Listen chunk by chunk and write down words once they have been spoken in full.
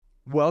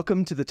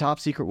Welcome to the Top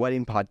Secret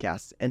Wedding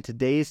Podcast, and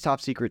today's top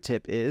secret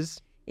tip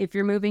is... If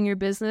you're moving your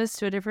business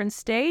to a different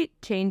state,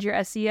 change your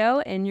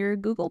SEO and your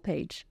Google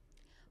page.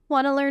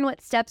 Want to learn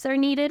what steps are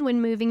needed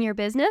when moving your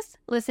business?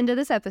 Listen to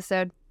this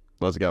episode.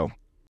 Let's go.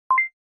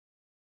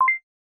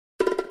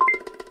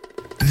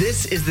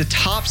 This is the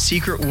Top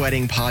Secret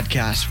Wedding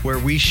Podcast, where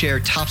we share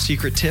top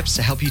secret tips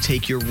to help you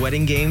take your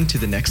wedding game to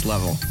the next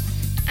level.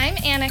 I'm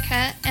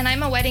Annika, and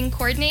I'm a wedding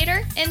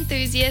coordinator,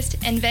 enthusiast,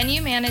 and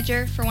venue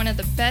manager for one of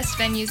the best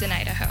venues in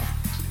Idaho.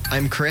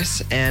 I'm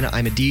Chris, and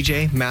I'm a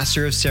DJ,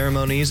 master of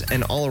ceremonies,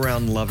 and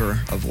all-around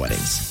lover of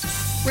weddings.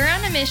 We're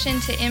on a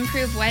mission to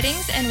improve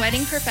weddings and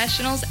wedding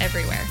professionals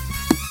everywhere.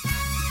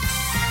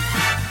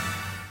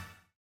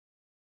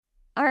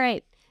 All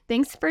right.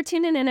 Thanks for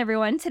tuning in,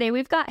 everyone. Today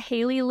we've got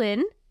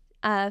Lynn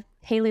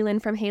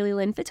from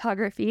Lynn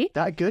Photography.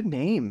 That good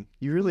name.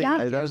 You really,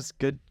 that was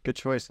good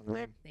choice on the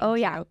name.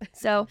 Yeah.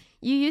 So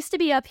you used to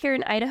be up here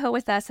in Idaho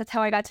with us. That's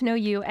how I got to know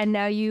you. And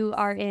now you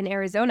are in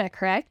Arizona,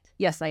 correct?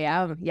 Yes, I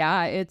am.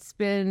 Yeah, it's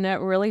been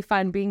really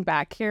fun being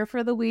back here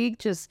for the week,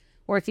 just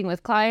working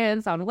with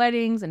clients on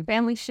weddings and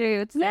family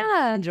shoots.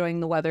 Yeah. And enjoying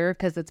the weather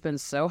because it's been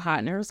so hot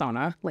in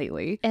Arizona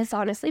lately. It's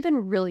honestly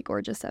been really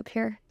gorgeous up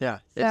here. Yeah.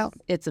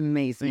 It's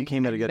amazing. You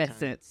came at a good time. I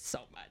miss it so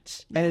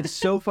much. And it's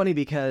so funny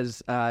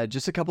because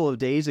just a couple of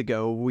days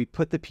ago, we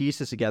put the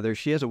pieces together.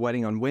 She has a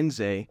wedding on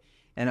Wednesday,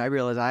 and I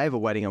realized I have a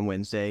wedding on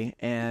Wednesday.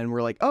 And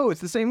we're like, oh,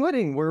 it's the same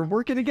wedding. We're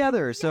working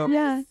together. So,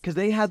 because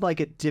they had like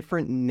a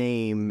different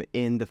name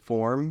in the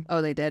form.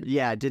 Oh, they did?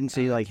 Yeah, it didn't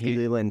say like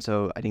Haley Lynn,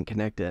 so I didn't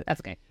connect it. That's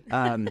okay.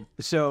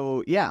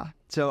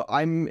 So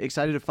I'm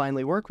excited to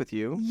finally work with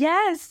you.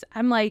 Yes.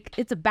 I'm like,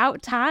 it's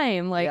about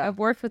time. I've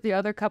worked with the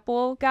other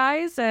couple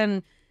guys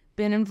and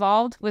been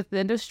involved with the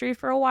industry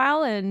for a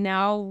while, and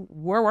now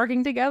we're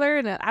working together,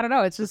 and I don't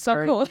know, it's just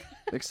so cool.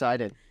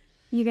 Excited.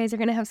 You guys are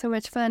going to have so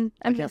much fun.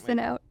 I'm missing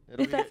out.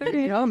 You can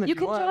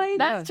join.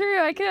 That's true.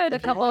 I could. The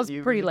couple's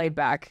pretty laid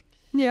back.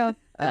 Yeah,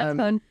 that's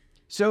fun.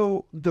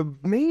 So the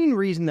main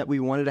reason that we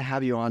wanted to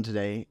have you on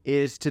today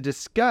is to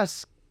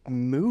discuss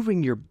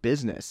moving your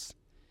business.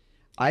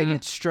 I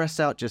get stressed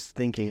out just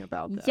thinking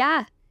about that.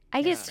 Yeah,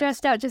 I get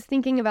stressed out just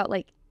thinking about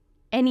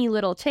any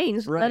little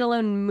change, let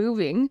alone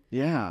moving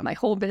my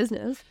whole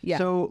business. Yeah.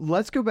 So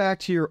let's go back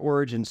to your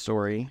origin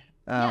story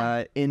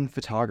in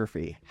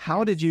photography.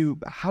 How did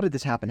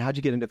this happen? How'd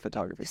you get into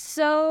photography?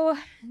 So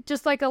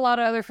just like a lot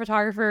of other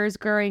photographers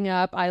growing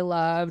up, I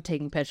loved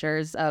taking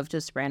pictures of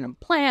just random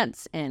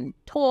plants and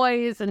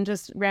toys and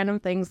just random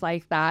things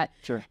like that.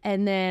 Sure.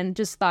 And then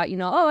just thought,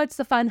 it's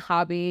a fun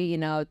hobby,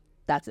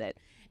 that's it.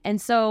 And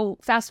so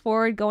fast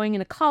forward going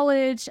into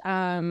college,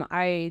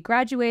 I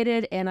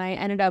graduated and I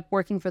ended up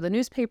working for the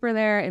newspaper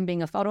there and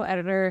being a photo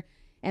editor.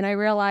 And I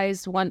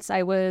realized once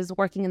I was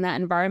working in that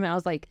environment, I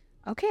was like,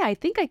 okay, I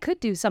think I could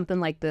do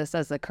something like this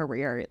as a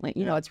career.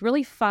 It's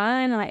really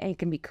fun and I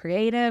can be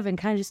creative and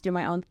kind of just do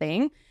my own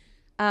thing.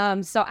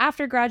 So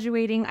after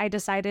graduating, I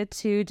decided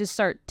to just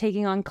start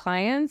taking on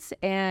clients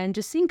and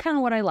just seeing kind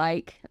of what I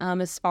like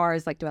as far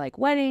as do I like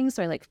weddings?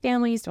 Do I like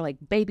families? Do I like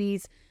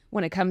babies?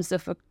 When it comes to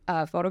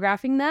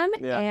photographing them.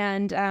 Yeah.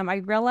 And I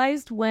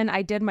realized when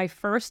I did my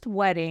first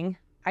wedding,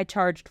 I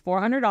charged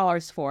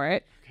 $400 for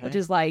it, which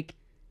is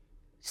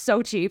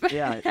so cheap.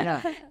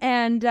 Yeah.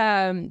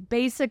 And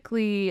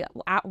basically,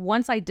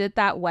 once I did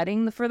that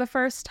wedding for the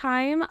first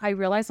time, I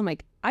realized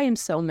I am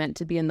so meant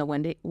to be in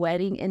the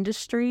wedding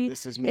industry.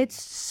 This is me.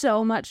 It's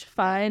so much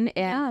fun.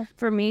 And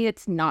for me,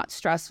 it's not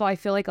stressful. I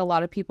feel like a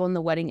lot of people in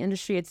the wedding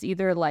industry, it's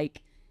either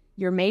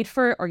you're made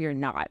for it or you're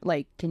not.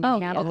 Can you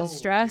handle the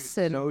stress?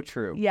 Dude, so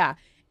true. Yeah.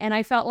 And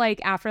I felt like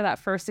after that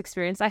first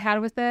experience I had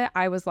with it,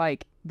 I was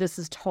like, this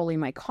is totally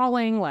my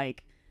calling. I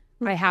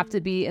have to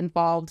be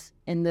involved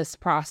in this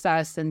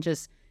process and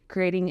just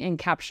creating and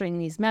capturing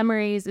these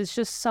memories. It's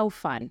just so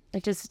fun.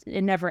 It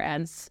never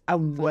ends. A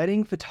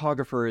wedding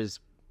photographer is,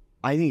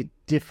 I think,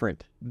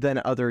 different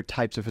than other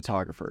types of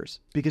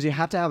photographers because you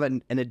have to have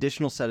an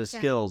additional set of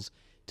skills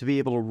to be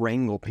able to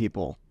wrangle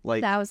people.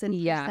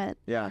 1,000%.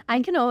 Yeah. I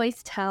can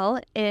always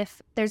tell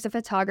if there's a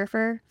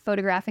photographer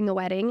photographing a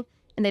wedding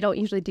and they don't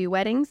usually do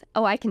weddings.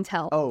 Oh, I can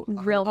tell.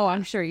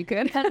 I'm sure you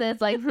could. Because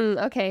it's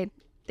okay,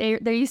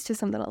 they're used to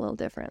something a little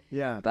different.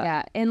 Yeah. But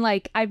yeah. And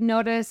I've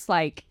noticed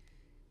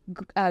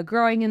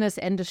growing in this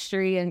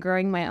industry and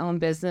growing my own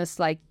business,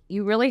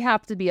 you really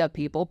have to be a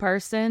people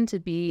person to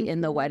be in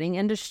the wedding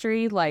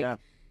industry.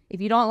 If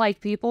you don't like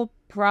people,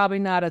 probably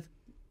not a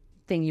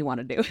thing you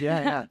want to do.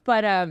 Yeah.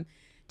 But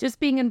just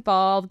being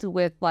involved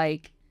with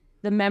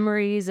the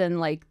memories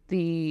and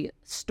the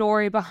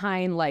story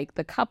behind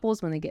the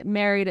couples when they get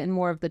married and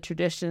more of the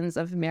traditions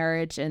of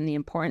marriage and the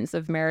importance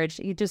of marriage,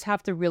 you just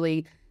have to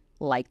really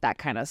like that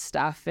kind of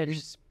stuff. And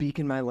You're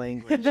speaking my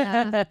language.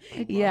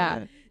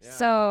 Yeah.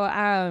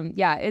 So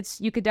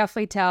you could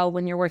definitely tell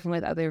when you're working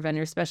with other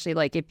vendors, especially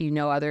if you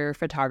know other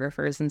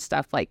photographers and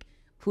stuff,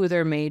 who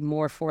they're made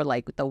more for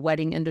the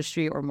wedding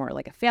industry or more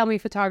a family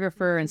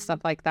photographer and stuff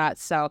like that.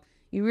 So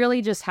you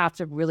really just have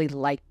to really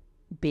like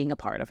being a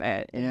part of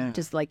it and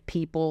just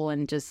people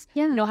and just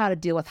know how to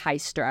deal with high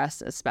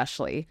stress,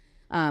 especially.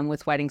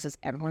 with weddings is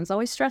everyone's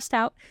always stressed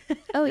out.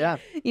 Oh, Yeah.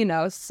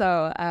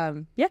 So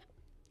yeah.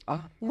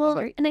 Well,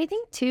 and I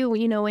think too,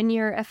 when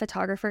you're a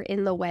photographer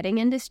in the wedding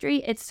industry,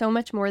 it's so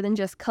much more than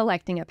just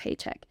collecting a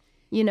paycheck.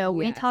 We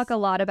Yes. talk a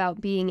lot about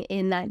being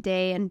in that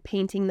day and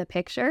painting the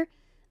picture.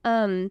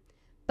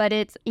 But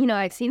it's,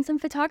 I've seen some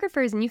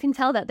photographers and you can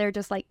tell that they're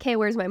just like, okay,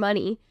 where's my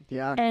money?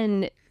 Yeah.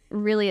 And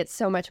really, it's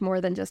so much more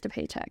than just a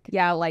paycheck.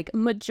 Yeah, like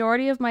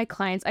majority of my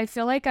clients, I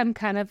feel like I'm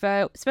kind of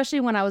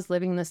especially when I was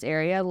living in this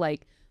area,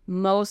 like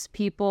most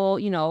people,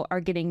 are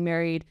getting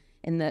married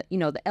in the,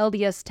 the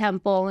LDS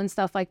temple and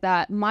stuff like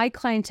that. My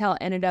clientele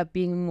ended up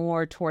being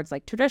more towards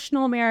like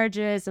traditional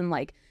marriages and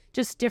like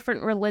just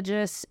different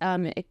religious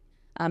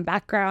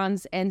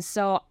backgrounds. And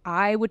so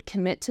I would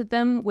commit to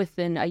them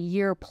within a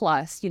year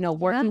plus,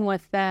 working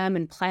with them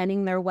and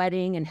planning their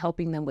wedding and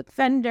helping them with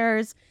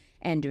vendors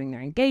and doing their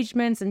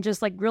engagements and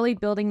just like really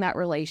building that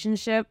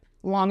relationship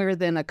longer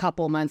than a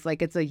couple months.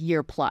 Like it's a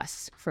year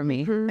plus for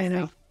me. And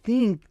I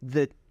think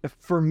that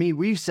for me,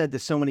 we've said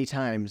this so many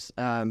times,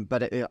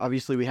 but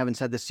obviously we haven't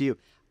said this to you.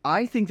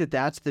 I think that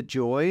that's the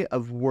joy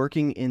of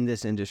working in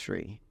this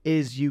industry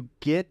is you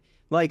get,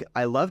 like,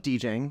 I love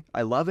DJing,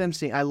 I love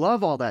emceeing, I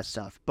love all that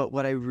stuff. But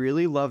what I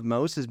really love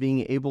most is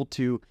being able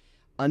to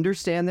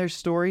understand their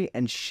story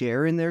and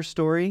share in their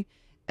story.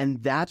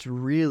 And that's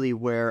really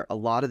where a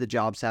lot of the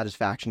job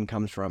satisfaction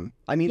comes from.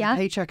 I mean, the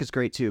paycheck is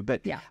great too,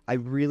 but I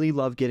really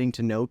love getting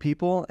to know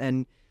people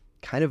and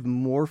kind of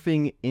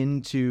morphing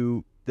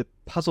into the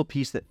puzzle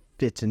piece that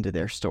fits into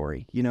their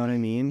story. You know what I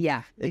mean?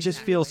 Yeah. It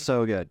just feels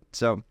so good.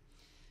 So,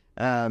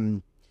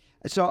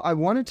 so I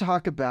want to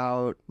talk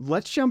about,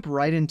 let's jump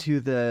right into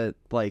the,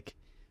 like,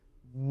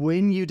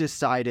 when you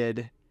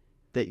decided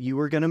that you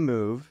were going to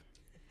move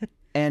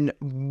and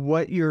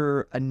what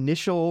your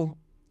initial,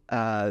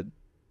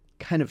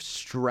 kind of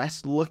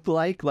stress looked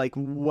like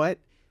what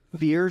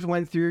fears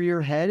went through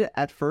your head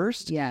at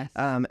first. Yes.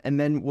 And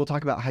then we'll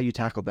talk about how you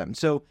tackled them.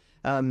 So,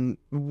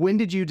 when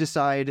did you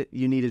decide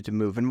you needed to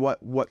move and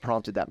what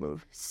prompted that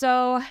move?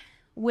 So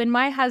when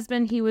my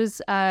husband, he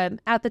was,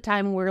 at the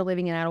time we were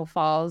living in Idaho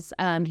Falls,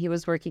 he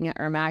was working at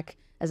Ermac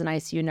as an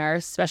ICU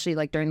nurse, especially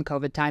like during the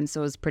COVID time.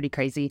 So it was pretty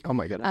crazy. Oh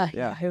my goodness.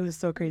 It was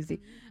so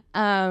crazy.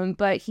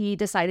 But he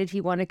decided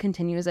he wanted to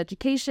continue his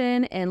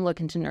education and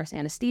look into nurse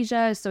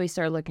anesthesia. So he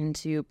started looking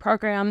into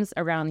programs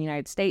around the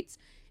United States.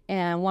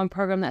 And one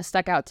program that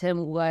stuck out to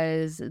him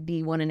was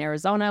the one in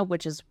Arizona,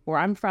 which is where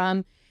I'm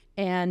from.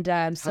 And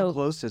so how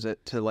close is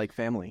it to like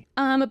family?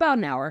 About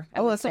an hour.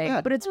 I would that's not say.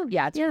 bad. But it's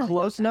really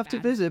Close enough to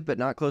bad. visit, but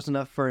not close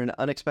enough for an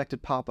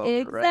unexpected pop-over.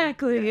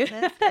 Exactly.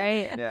 That's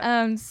right.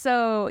 Yeah.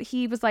 So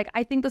he was like,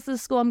 I think this is the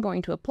school I'm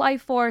going to apply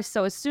for.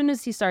 So as soon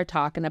as he started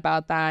talking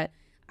about that,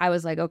 I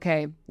was like,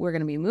 okay, we're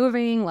going to be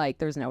moving. Like,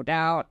 there's no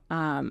doubt.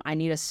 I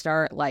need to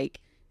start like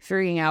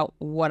figuring out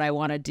what I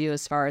want to do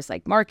as far as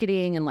like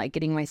marketing and like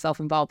getting myself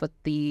involved with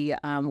the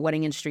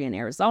wedding industry in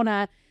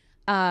Arizona.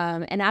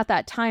 And at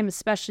that time,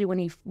 especially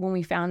when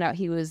we found out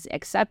he was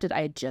accepted,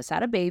 I had just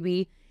had a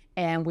baby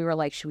and we were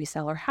like, should we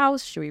sell our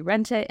house? Should we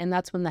rent it? And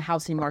that's when the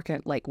housing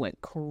market like went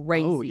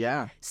crazy. Oh,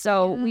 yeah.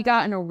 So we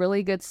got in a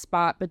really good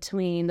spot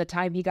between the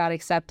time he got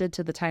accepted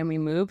to the time we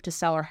moved to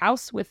sell our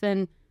house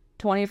within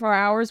 24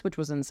 hours, which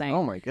was insane.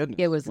 Oh my goodness.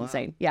 It was Wow.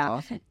 insane. Yeah.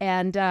 Awesome.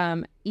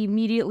 And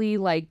immediately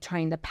like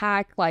trying to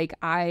pack, like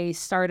I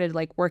started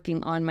like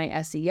working on my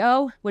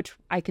SEO, which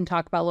I can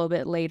talk about a little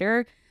bit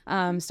later.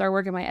 Started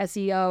working my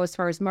SEO as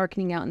far as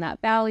marketing out in that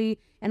valley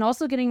and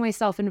also getting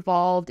myself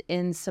involved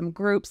in some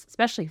groups,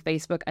 especially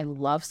Facebook. I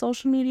love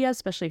social media,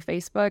 especially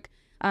Facebook.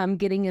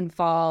 Getting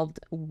involved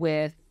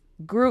with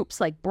groups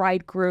like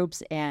bride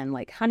groups and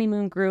like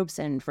honeymoon groups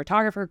and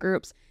photographer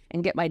groups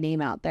and get my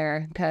name out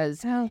there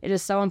because it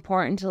is so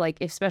important to like,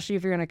 especially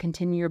if you're going to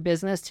continue your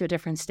business to a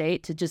different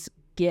state, to just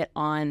get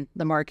on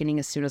the marketing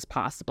as soon as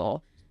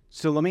possible.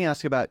 So let me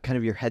ask about kind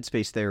of your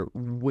headspace there.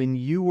 When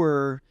you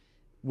were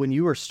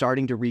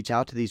starting to reach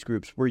out to these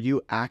groups, were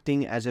you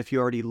acting as if you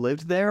already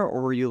lived there,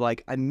 or were you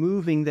like, I'm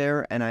moving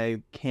there and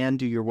I can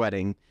do your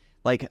wedding?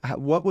 Like,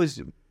 what was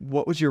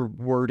your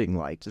wording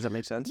like? Does that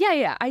make sense?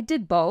 Yeah, I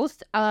did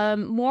both.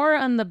 More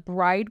on the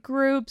bride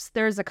groups.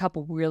 There's a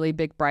couple really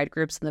big bride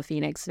groups in the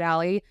Phoenix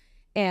Valley,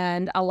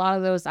 and a lot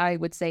of those I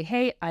would say,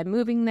 hey, I'm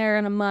moving there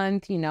in a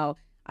month. You know,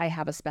 I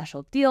have a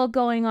special deal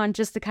going on,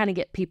 just to kind of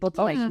get people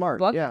to Smart.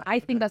 book. Yeah. I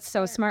think that's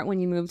so smart when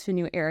you move to a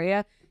new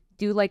area.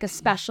 Do like a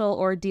special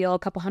or deal, a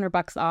couple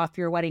 $100 off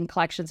your wedding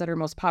collections that are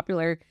most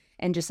popular,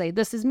 and just say,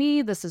 this is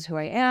me, this is who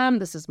I am,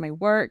 this is my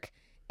work.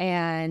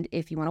 And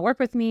if you want to work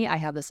with me, I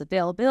have this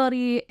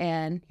availability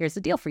and here's the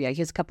deal for you.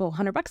 Here's a couple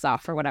 $100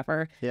 off or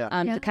whatever. Yeah.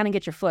 To kind of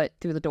get your foot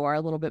through the door a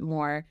little bit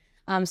more.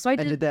 So I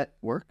did. And did that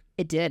work?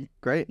 It did.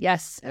 Great.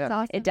 Yes. Yeah. That's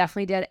awesome. It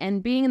definitely did.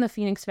 And being in the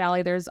Phoenix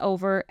Valley, there's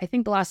over, I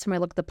think the last time I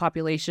looked at the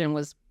population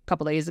was a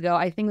couple days ago.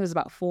 I think there's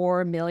about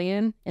 4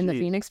 million in the Jeez.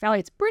 Phoenix Valley.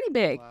 It's pretty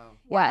big. Wow.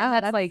 Yeah,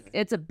 Wow, that's like,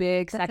 it's a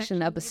big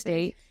section of the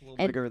state. A little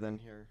And- bigger than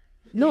here.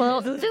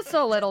 No, just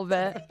a little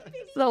bit.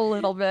 Just a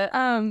little bit.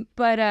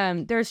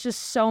 But there's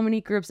just so many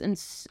groups and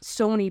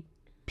so many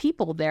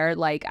people there.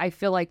 Like, I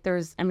feel like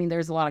there's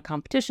a lot of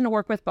competition to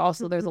work with, but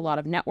also there's a lot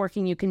of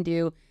networking you can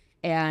do,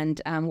 and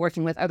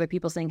working with other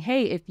people saying,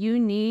 hey, if you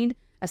need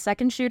a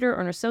second shooter or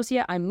an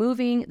associate, I'm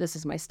moving. This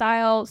is my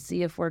style.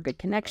 See if we're a good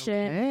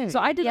connection. Okay. So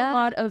I did a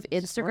lot of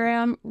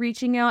Instagram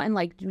reaching out and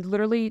like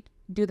literally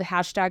do the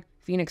hashtag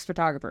Phoenix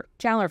photographer,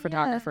 Chandler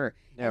photographer,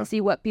 and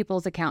see what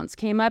people's accounts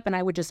came up. And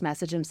I would just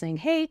message them saying,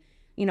 hey,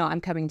 I'm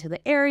coming to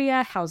the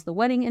area. How's the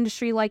wedding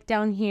industry like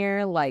down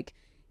here? Like,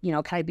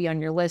 can I be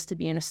on your list to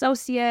be an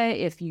associate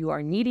if you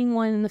are needing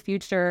one in the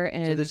future?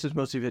 And So this is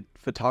mostly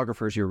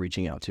photographers you're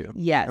reaching out to.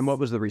 Yes. And what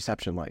was the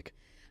reception like?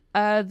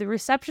 The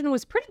reception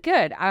was pretty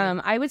good.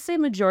 I would say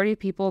majority of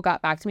people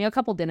got back to me. A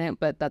couple didn't,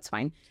 but that's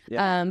fine.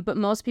 Yeah. But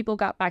most people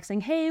got back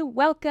saying, hey,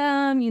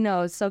 welcome.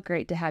 It's so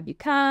great to have you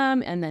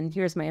come. And then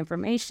here's my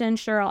information.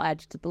 Sure, I'll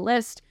add you to the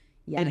list.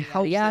 It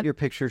helps that your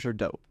pictures are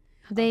dope.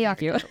 They are.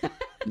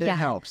 It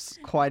helps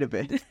quite a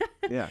bit.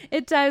 Yeah.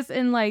 It does.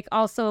 And like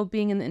also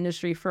being in the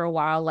industry for a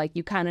while, like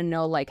you kind of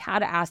know like how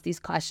to ask these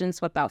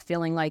questions without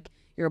feeling like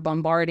you're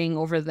bombarding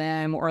over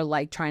them or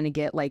like trying to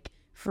get like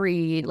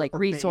free like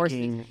resources.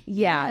 Baking.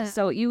 Yeah.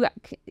 So you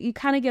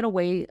kind of get a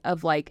way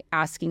of like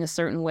asking a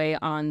certain way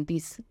on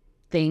these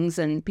things,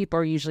 and people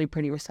are usually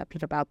pretty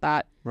receptive about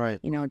that. Right.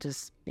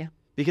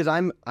 Because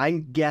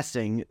I'm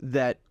guessing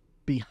that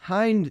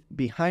behind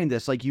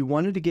this, like you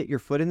wanted to get your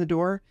foot in the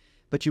door,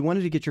 but you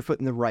wanted to get your foot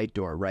in the right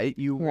door, right?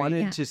 You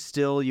wanted to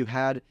still, you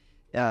had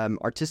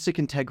artistic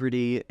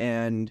integrity,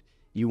 and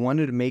you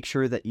wanted to make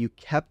sure that you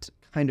kept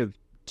kind of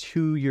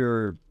to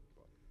your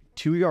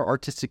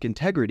artistic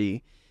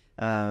integrity,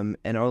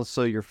 and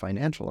also your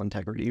financial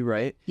integrity,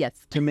 right?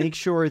 Yes. To make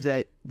sure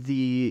that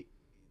the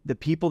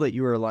people that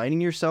you were aligning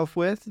yourself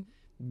with,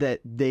 that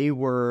they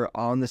were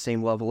on the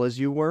same level as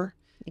you were.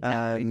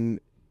 Exactly.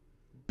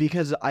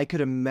 Because I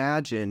could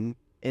imagine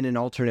in an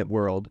alternate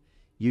world,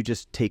 you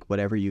just take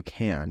whatever you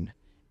can,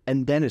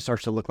 and then it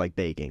starts to look like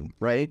begging,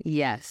 right?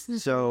 Yes.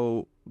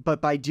 So, but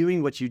by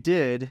doing what you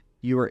did,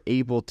 you were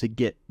able to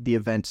get the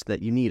events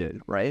that you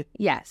needed, right?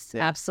 Yes,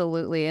 Yeah.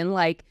 absolutely. And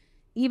like,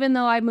 even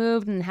though I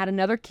moved and had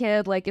another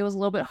kid, like it was a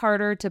little bit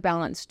harder to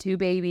balance two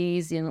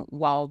babies,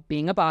 while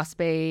being a boss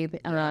babe.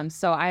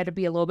 So I had to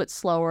be a little bit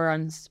slower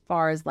on as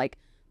far as like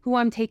who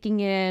I'm taking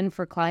in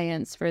for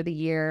clients for the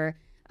year.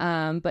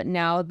 But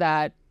now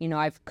that,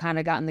 I've kind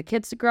of gotten the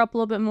kids to grow up a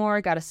little bit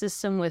more, got a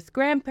system with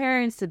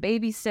grandparents to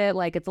babysit,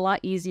 like it's a lot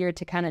easier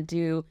to kind of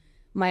do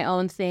my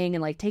own thing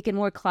and like take in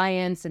more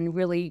clients and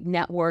really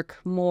network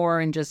more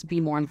and just be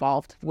more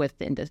involved with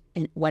the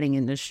wedding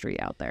industry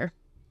out there.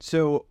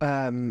 So,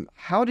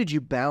 how did you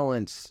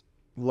balance,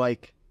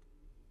 like,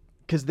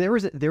 because there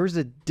was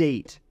a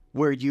date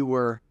where you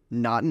were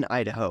not in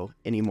Idaho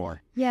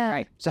anymore. Yeah.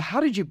 Right. So how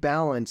did you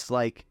balance,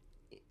 like,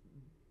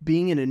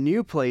 being in a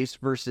new place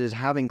versus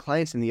having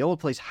clients in the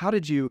old place?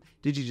 Did you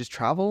just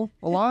travel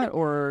a lot,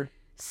 or?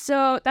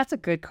 So that's a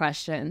good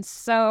question.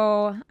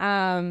 So,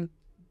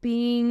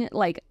 being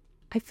like,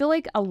 I feel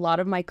like a lot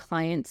of my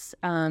clients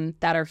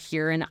that are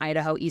here in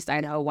Idaho, East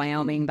Idaho,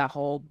 Wyoming, that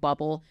whole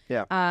bubble,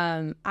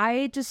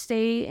 I just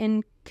stay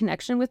in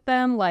connection with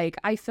them. Like,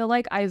 I feel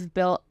like I've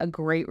built a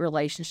great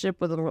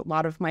relationship with a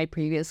lot of my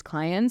previous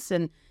clients,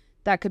 and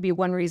that could be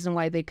one reason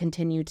why they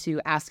continue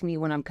to ask me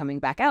when I'm coming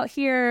back out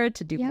here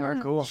to do more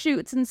Cool.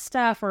 shoots and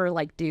stuff, or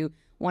like do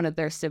one of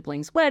their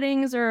siblings'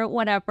 weddings or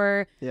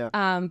whatever. Yeah.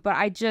 But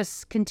I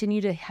just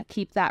continue to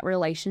keep that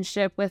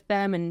relationship with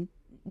them and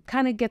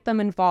kind of get them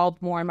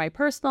involved more in my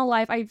personal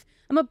life.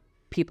 I'm a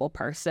people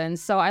person,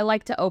 so I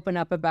like to open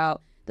up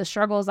about the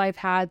struggles I've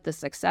had, the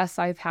success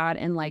I've had,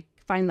 and like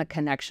find the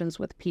connections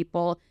with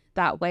people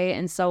that way.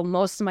 And so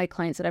most of my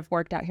clients that I've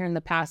worked out here in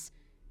the past,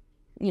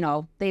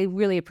 they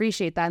really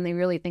appreciate that, and they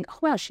really think, oh,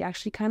 wow, she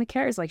actually kind of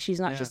cares. Like, she's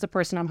not just a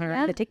person I'm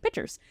hiring to take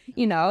pictures,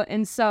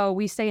 And so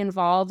we stay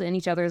involved in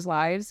each other's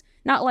lives,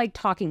 not like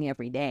talking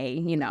every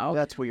day,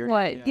 That's weird.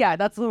 But yeah,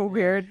 that's a little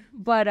weird.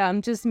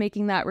 But just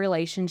making that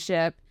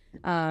relationship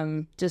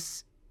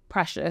just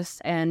precious,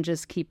 and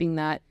just keeping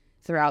that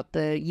throughout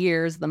the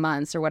years, the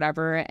months, or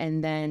whatever.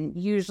 And then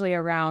usually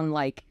around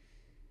like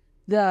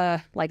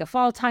a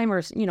fall time,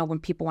 or when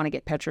people want to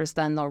get pictures,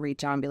 then they'll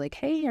reach out and be like,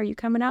 hey, are you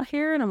coming out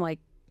here? And I'm like,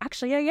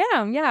 actually, I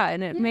am. Yeah.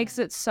 And it makes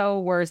it so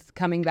worth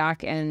coming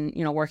back and,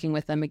 working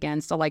with them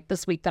again. So like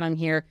this week that I'm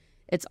here,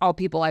 it's all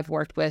people I've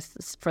worked with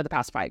for the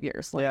past 5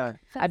 years. Like,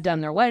 I've done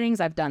their weddings,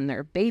 I've done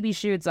their baby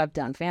shoots, I've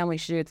done family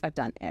shoots, I've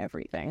done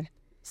everything.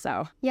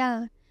 So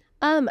Yeah.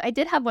 I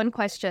did have one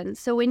question.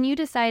 So when you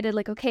decided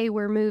like, okay,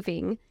 we're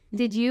moving,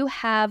 did you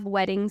have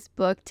weddings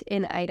booked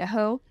in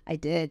Idaho? I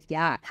did.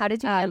 Yeah. How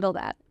did you handle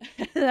that?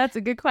 That's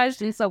a good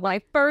question. So when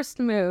I first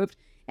moved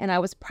and I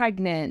was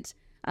pregnant,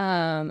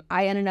 I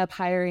ended up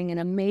hiring an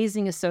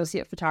amazing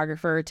associate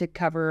photographer to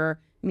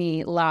cover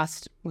me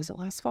last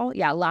fall?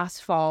 Yeah,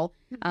 last fall,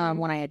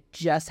 when I had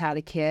just had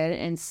a kid.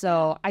 And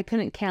so I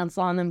couldn't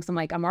cancel on them because I'm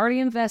like, I'm already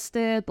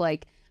invested.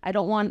 Like, I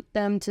don't want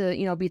them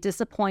to, be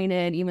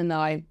disappointed, even though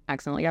I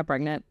accidentally got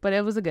pregnant, but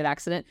it was a good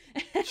accident.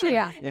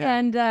 Yeah.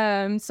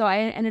 And so I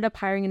ended up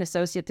hiring an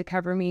associate to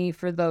cover me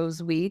for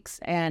those weeks,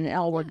 and it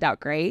all worked out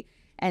great.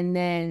 And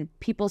then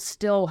people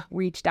still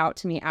reached out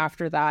to me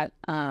after that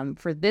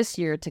for this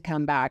year to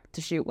come back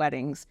to shoot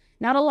weddings.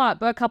 Not a lot,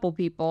 but a couple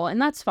people, and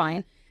that's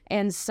fine.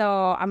 And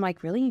so I'm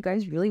like, really? You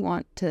guys really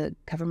want to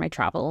cover my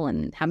travel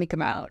and have me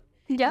come out?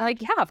 Yeah. They're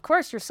like, yeah, of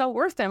course. You're so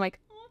worth it. I'm like,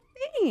 oh,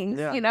 thanks.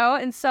 Yeah. You know?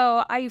 And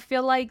so I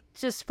feel like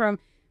just from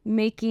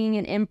making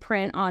an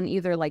imprint on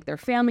either like their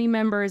family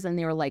members and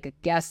they were like a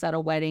guest at a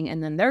wedding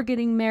and then they're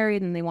getting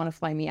married and they want to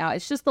fly me out.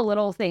 It's just the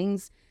little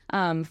things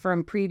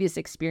from previous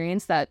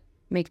experience that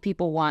make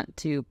people want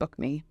to book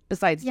me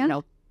besides, you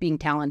know, being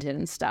talented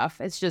and stuff.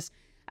 It's just,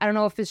 I don't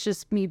know if it's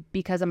just me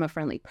because I'm a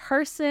friendly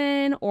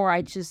person or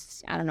I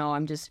don't know,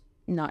 I'm just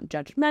not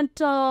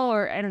judgmental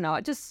or I don't know.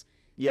 It just,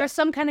 there's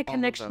some kind of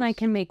connection I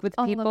can make with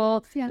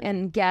people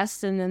and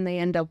guests and then they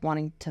end up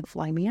wanting to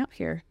fly me out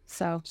here.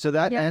 So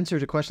that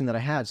answers a question that I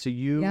had. So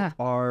you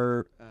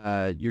are,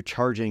 you're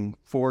charging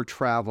for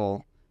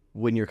travel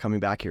when you're coming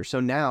back here. So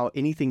now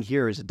anything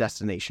here is a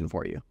destination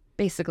for you.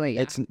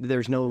 Basically,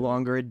 there's no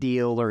longer a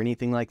deal or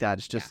anything like that.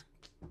 It's just,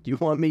 you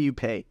want me, you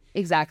pay.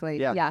 Exactly.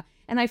 Yeah.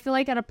 And I feel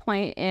like at a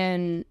point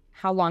in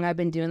how long I've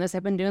been doing this,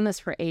 I've been doing this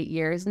for 8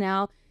 years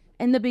now.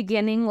 In the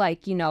beginning,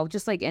 like, you know,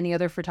 just like any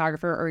other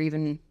photographer or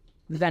even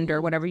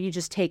vendor, whatever, you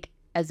just take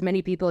as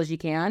many people as you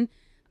can.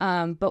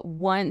 But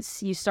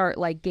once you start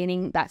like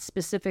gaining that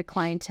specific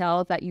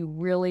clientele that you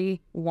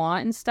really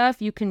want and stuff,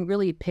 you can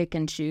really pick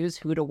and choose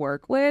who to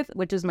work with,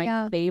 which is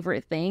my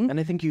favorite thing. And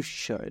I think you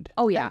should.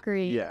 Oh, yeah.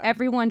 Agree. Yeah.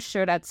 Everyone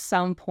should at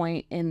some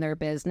point in their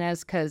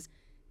business because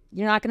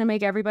you're not going to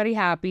make everybody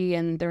happy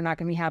and they're not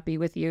going to be happy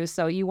with you.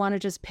 So you want to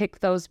just pick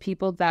those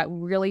people that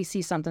really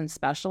see something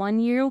special in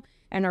you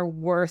and are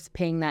worth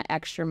paying that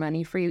extra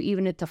money for you,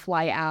 even to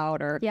fly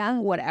out or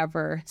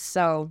whatever.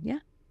 So, yeah.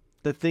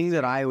 The thing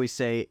that I always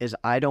say is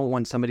I don't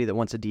want somebody that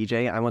wants a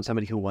DJ. I want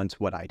somebody who wants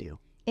what I do.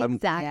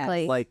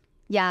 Exactly.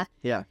 Yeah.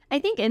 I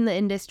think in the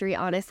industry,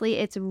 honestly,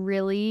 it's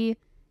really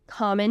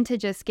common to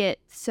just get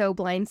so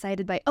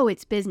blindsided by, oh,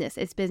 it's business.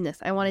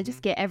 I want to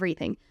just get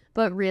everything.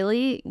 But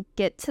really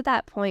get to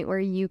that point where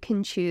you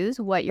can choose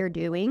what you're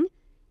doing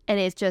and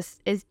it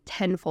just is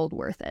tenfold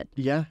worth it.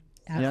 Yeah.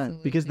 Absolutely.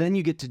 Yeah. Because then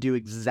you get to do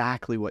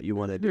exactly what you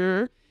want to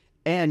do.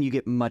 And you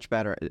get much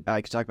better.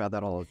 I could talk about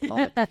that all.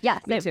 Yeah,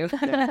 Me too.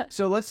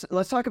 So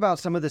let's talk about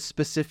some of the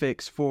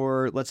specifics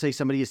for, let's say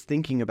somebody is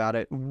thinking about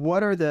it.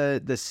 What are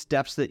the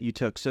steps that you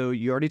took? So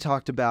you already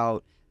talked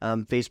about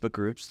Facebook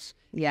groups.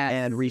 Yes.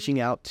 And reaching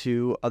out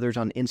to others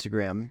on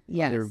Instagram.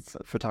 Yes. Other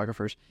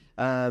photographers.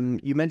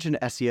 You mentioned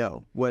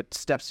SEO. What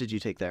steps did you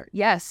take there?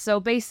 Yes. So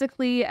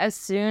basically, as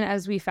soon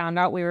as we found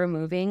out we were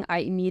moving, I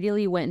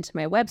immediately went into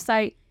my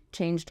website,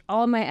 changed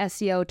all of my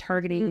SEO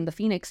targeting the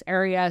Phoenix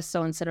area.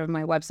 So instead of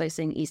my website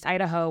saying East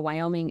Idaho,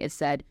 Wyoming, it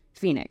said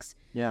Phoenix.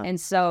 Yeah. And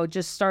so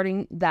just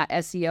starting that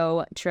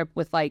SEO trip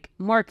with like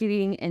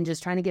marketing and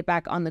just trying to get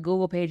back on the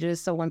Google pages.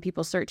 So when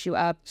people search you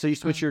up. So you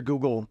switch your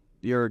Google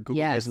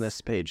business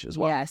page as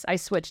well. Yes. I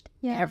switched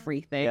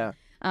everything.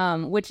 Yeah.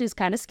 Which is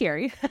kind of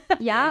scary.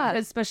 Yeah.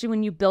 Especially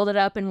when you build it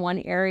up in one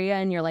area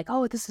and you're like,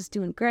 oh, this is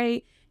doing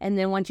great. And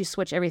then once you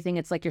switch everything,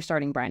 it's like you're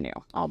starting brand new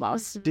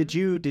almost. Did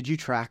you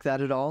track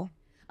that at all?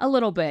 A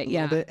little bit,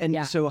 yeah. A little bit?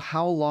 And so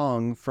how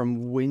long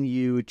from when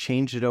you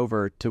changed it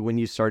over to when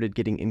you started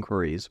getting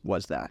inquiries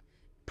was that?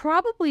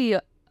 Probably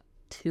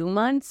 2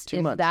 months, 2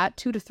 if months. that,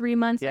 2 to 3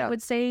 months, I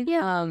would say.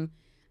 Yeah.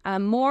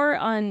 More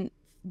on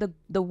the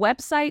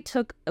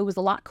website it was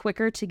a lot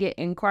quicker to get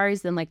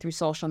inquiries than like through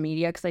social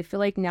media because I feel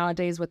like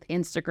nowadays with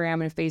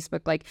Instagram and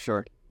Facebook, like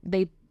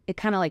it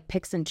kind of like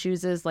picks and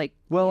chooses like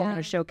want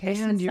to showcase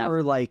and stuff.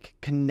 you're like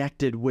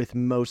connected with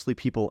mostly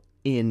people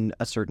in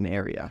a certain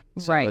area.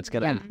 So Right. it's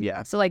gonna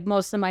So like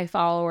most of my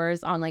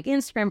followers on like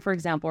Instagram, for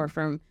example, are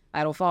from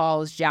Idle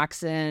Falls,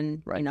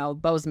 Jackson,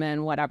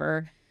 Bozeman,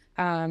 whatever.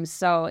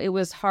 So it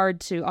was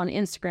hard to, on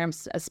Instagram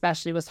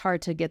especially, it was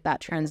hard to get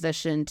that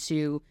transition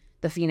to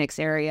the Phoenix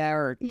area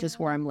or just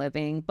where I'm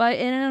living. But it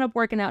ended up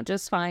working out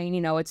just fine.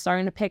 It's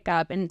starting to pick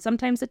up. And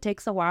sometimes it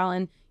takes a while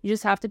and you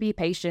just have to be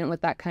patient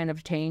with that kind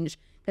of change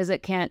because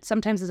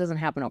sometimes it doesn't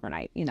happen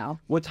overnight,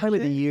 What time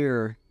of the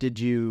year did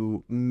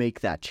you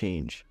make that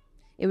change?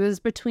 It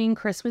was between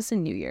Christmas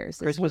and New Year's.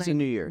 Christmas and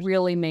New Year's.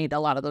 Really made a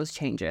lot of those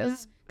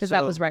changes because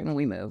that was right when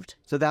we moved.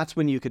 So that's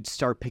when you could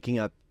start picking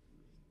up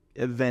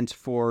events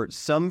for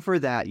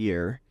that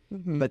year,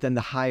 but then the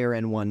higher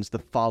end ones the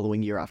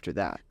following year after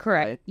that.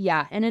 Correct. Right?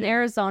 Yeah. And in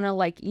Arizona,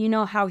 like,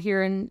 how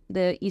here in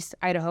the East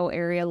Idaho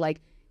area,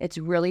 like it's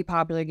really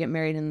popular to get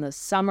married in the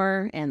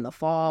summer and the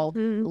fall, a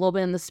little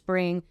bit in the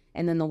spring,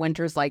 and then the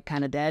winter's like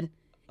kind of dead.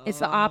 It's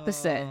the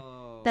opposite.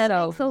 That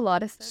makes a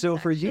lot of sense. So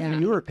for you,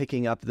 you were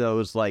picking up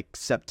those like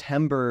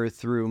September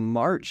through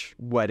March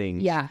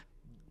weddings. Yeah.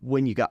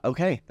 When you got,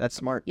 that's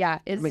smart. Yeah.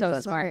 It's makes so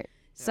sense. smart.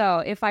 So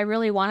if I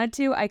really wanted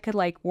to, I could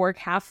like work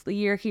half the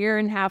year here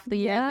and half the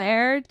year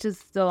there.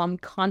 Just so I'm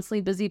constantly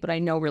busy, but I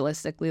know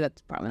realistically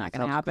that's probably not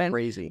going to happen.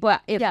 Crazy.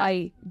 But if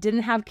I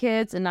didn't have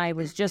kids and I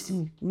was just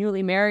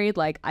newly married,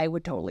 like I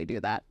would totally do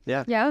that.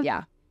 Yeah. Yeah.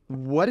 Yeah.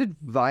 What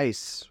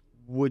advice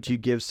would you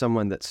give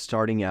someone that's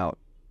starting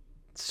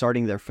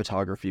their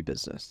photography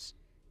business?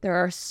 There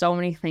are so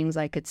many things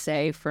I could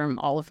say from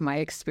all of my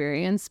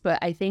experience, but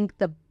I think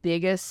the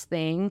biggest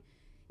thing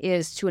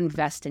is to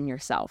invest in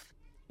yourself.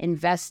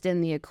 Invest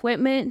in the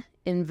equipment,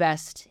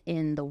 invest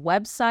in the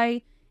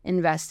website,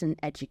 invest in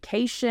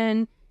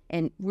education,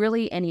 and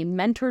really any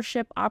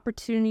mentorship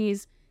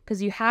opportunities.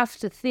 Because you have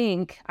to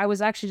think, I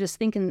was actually just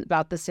thinking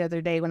about this the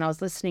other day when I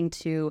was listening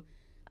to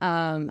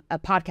a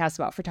podcast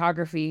about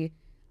photography,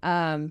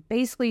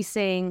 basically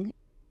saying,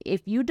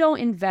 if you don't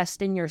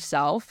invest in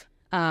yourself,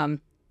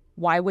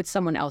 why would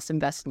someone else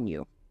invest in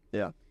you?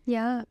 Yeah.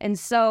 Yeah. And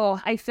so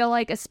I feel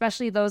like,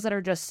 especially those that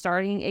are just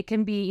starting, it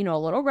can be, a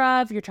little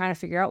rough. You're trying to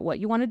figure out what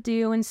you want to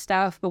do and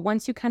stuff. But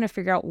once you kind of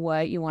figure out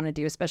what you want to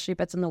do, especially if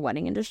it's in the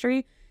wedding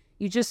industry,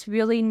 you just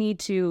really need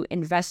to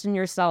invest in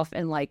yourself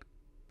and like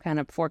kind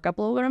of fork up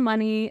a little bit of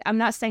money. I'm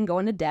not saying go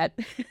into debt,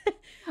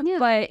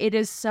 but it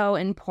is so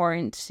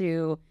important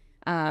to,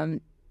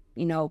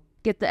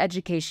 get the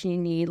education you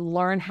need,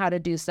 learn how to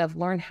do stuff,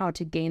 learn how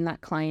to gain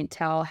that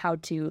clientele, how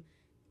to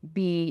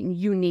be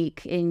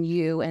unique in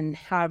you and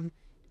have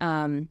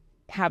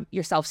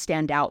yourself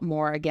stand out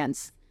more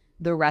against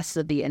the rest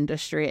of the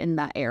industry in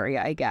that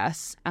area, I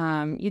guess.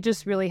 You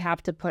just really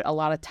have to put a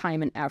lot of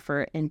time and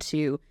effort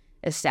into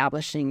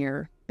establishing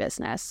your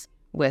business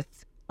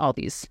with all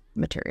these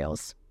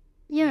materials.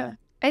 Yeah.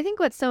 I think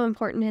what's so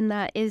important in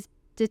that is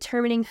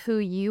determining who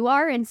you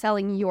are and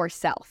selling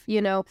yourself.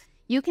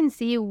 You can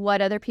see what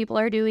other people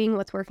are doing,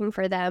 what's working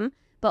for them,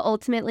 but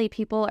ultimately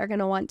people are going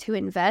to want to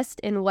invest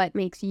in what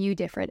makes you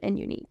different and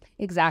unique.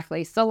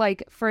 Exactly. So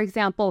like, for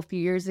example, a few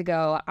years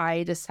ago,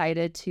 I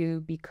decided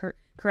to be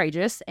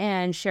courageous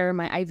and share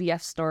my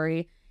IVF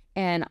story.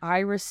 And I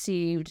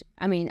received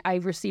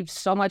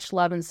so much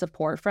love and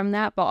support from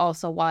that. But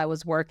also while I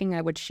was working,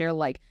 I would share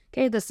like,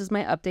 okay, this is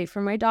my update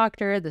from my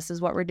doctor. This is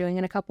what we're doing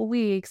in a couple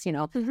weeks. These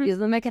are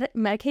the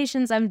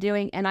medications I'm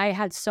doing. And I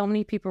had so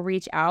many people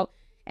reach out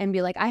and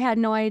be like, I had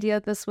no idea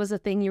this was a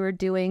thing you were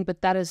doing,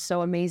 but that is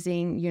so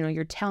amazing.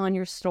 You're telling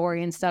your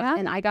story and stuff. Yeah.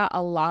 And I got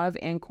a lot of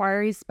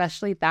inquiries,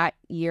 especially that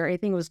year. I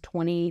think it was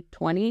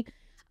 2020,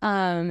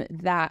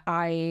 that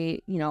I,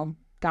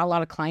 got a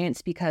lot of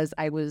clients because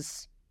I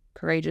was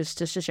courageous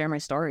just to share my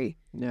story.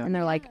 Yeah. And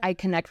they're like, I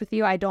connect with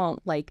you. I don't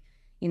like,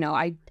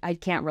 I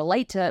can't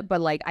relate to it, but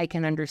like I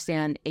can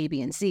understand A,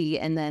 B, and C.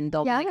 And then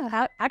they'll be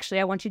like, actually,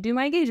 I want you to do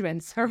my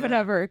engagements or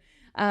whatever.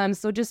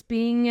 So just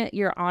being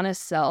your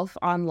honest self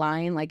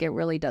online, like it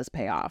really does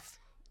pay off.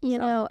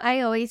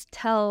 I always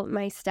tell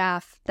my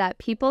staff that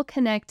people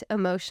connect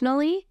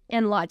emotionally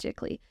and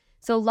logically.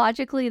 So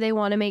logically, they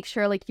want to make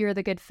sure like you're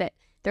the good fit.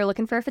 They're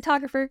looking for a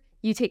photographer.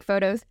 You take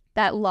photos.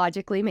 That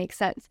logically makes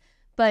sense.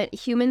 But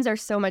humans are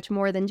so much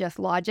more than just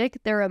logic.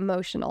 They're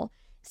emotional.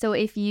 So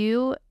if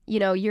you're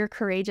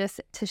courageous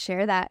to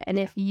share that, and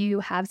if you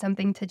have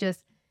something to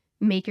just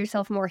make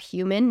yourself more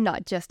human,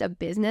 not just a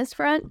business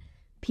front,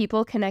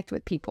 people connect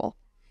with people.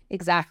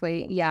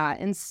 Exactly. Yeah.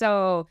 And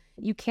so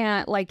you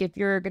can't, like, if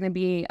you're going to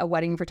be a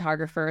wedding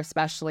photographer,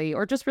 especially,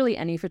 or just really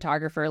any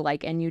photographer,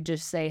 like, and you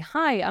just say,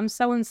 hi, I'm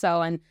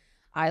so-and-so, and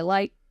I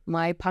like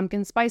my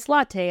pumpkin spice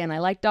latte and I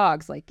like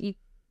dogs. Like,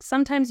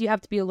 sometimes you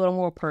have to be a little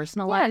more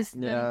personalized.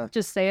 Yeah.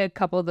 Just say a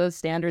couple of those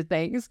standard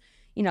things,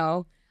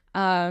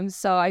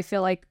 So I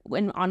feel like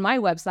on my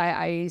website,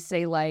 I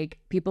say like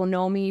people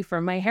know me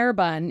for my hair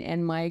bun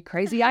and my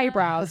crazy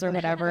eyebrows or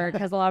whatever,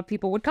 because a lot of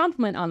people would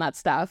compliment on that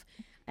stuff.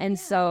 And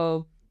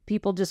so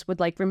people just would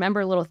like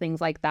remember little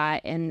things like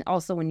that. And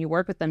also when you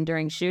work with them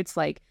during shoots,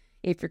 like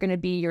if you're going to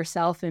be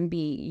yourself and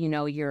be,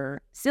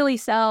 your silly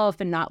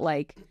self and not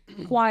like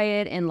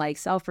quiet and like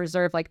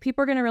self-reserved, like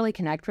people are going to really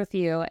connect with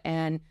you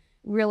and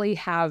really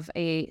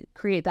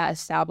create that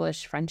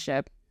established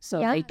friendship. So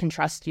they can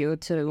trust you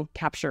to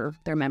capture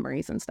their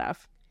memories and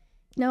stuff.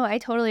 No, I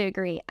totally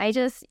agree. I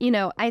just,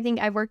 I think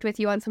I've worked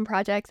with you on some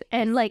projects,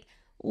 and like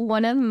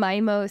one of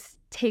my most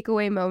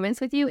takeaway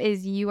moments with you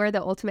is you are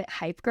the ultimate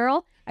hype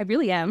girl. I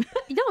really am.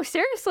 No,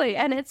 seriously.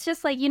 And it's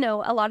just like,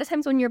 a lot of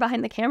times when you're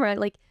behind the camera,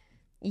 like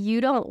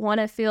you don't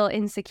want to feel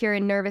insecure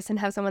and nervous and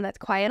have someone that's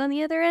quiet on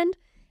the other end.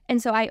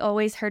 And so I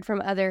always heard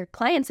from other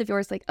clients of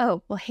yours like,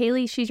 oh, well,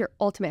 Haley, she's your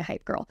ultimate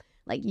hype girl.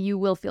 Like you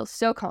will feel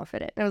so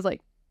confident. And I was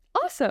like,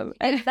 awesome.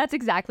 And that's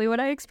exactly what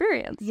I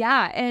experienced.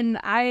 Yeah. And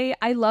I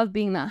love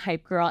being that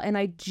hype girl, and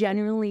I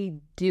genuinely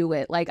do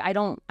it. Like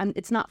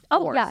it's not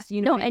forced. Oh,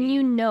 yeah. No,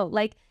 and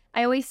like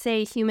I always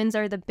say humans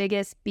are the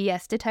biggest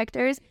BS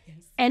detectors,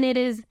 and it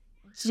is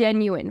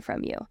genuine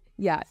from you.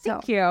 Yeah.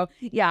 Thank you.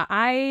 Yeah.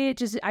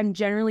 I'm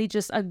generally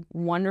just a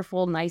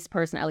wonderful, nice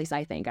person. At least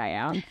I think I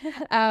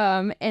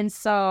am. And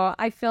so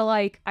I feel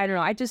like, I don't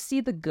know, I just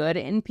see the good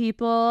in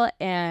people,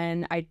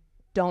 and I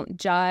don't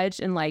judge.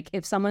 And like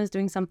if someone's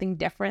doing something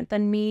different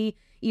than me,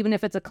 even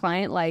if it's a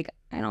client, like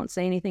I don't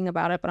say anything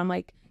about it, but I'm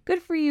like,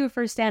 good for you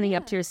for standing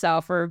up to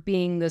yourself or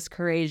being this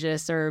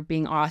courageous or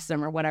being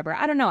awesome or whatever.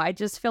 I don't know. I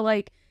just feel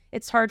like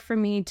it's hard for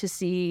me to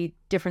see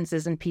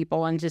differences in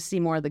people and just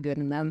see more of the good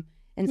in them.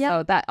 And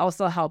so that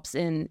also helps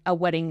in a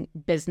wedding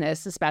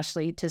business,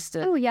 especially just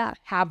to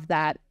have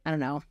that, I don't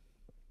know.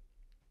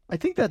 I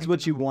think that's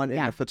what you want in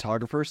a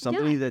photographer,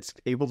 somebody that's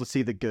able to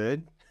see the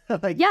good.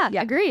 like, Yeah,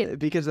 agreed.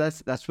 because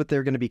that's what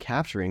they're going to be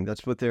capturing.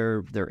 That's what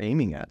they're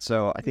aiming at.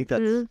 So I think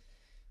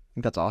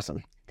that's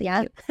awesome.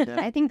 Yeah,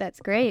 I think that's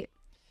great.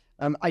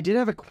 I did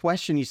have a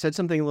question. You said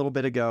something a little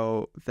bit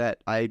ago that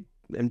I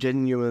am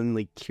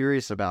genuinely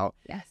curious about.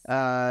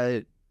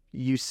 Yes.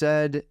 You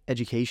said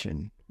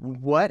education.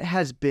 What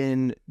has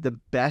been the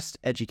best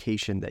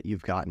education that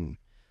you've gotten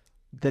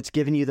that's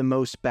given you the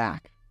most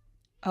back?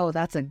 Oh,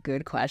 that's a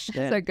good question.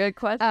 That's a good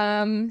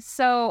question.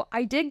 So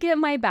I did get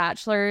my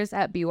bachelor's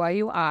at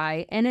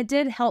BYUI, and it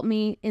did help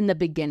me in the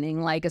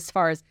beginning, like as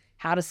far as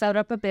how to set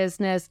up a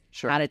business,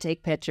 Sure. how to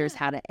take pictures,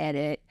 how to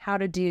edit, how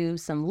to do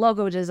some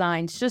logo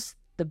designs, just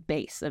the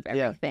base of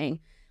everything.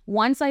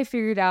 Once I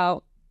figured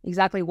out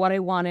exactly what I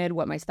wanted,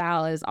 what my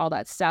style is, all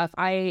that stuff,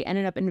 I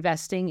ended up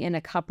investing in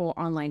a couple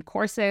online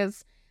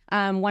courses.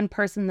 One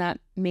person that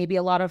maybe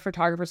a lot of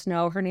photographers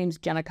know, her name's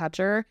Jenna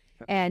Kutcher,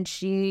 and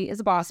she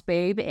is a boss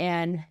babe.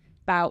 And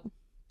about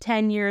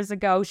 10 years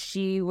ago,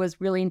 she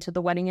was really into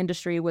the wedding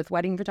industry with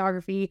wedding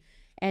photography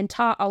and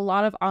taught a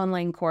lot of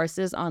online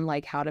courses on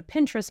like how to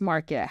Pinterest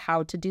market,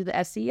 how to do the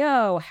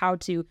SEO, how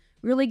to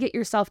really get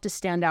yourself to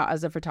stand out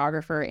as a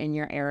photographer in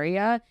your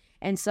area.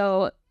 And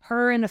so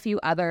her and a few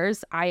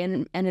others, I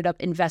ended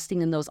up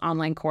investing in those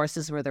online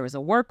courses where there was a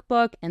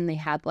workbook and they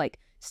had like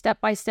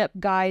step-by-step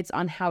guides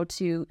on how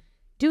to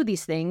do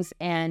these things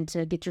and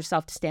to get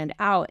yourself to stand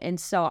out. And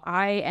so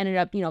I ended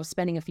up,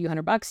 spending a few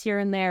 $100 here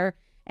and there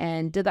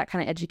and did that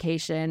kind of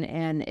education,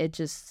 and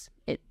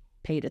it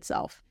paid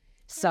itself.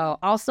 So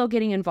also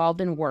getting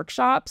involved in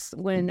workshops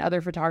when other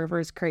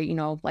photographers create,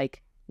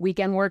 like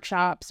weekend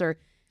workshops or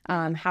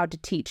how to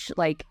teach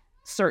like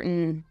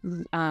certain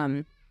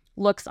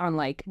looks on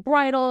like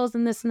bridals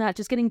and this and that,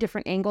 just getting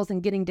different angles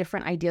and getting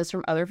different ideas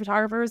from other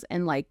photographers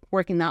and like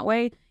working that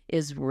way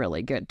is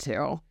really good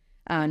too.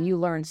 You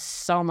learn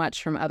so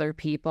much from other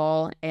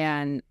people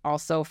and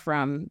also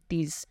from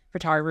these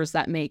photographers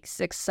that make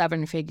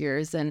 6-7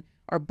 figures and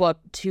are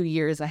booked 2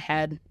 years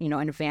ahead, in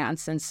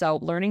advance. And so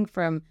learning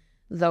from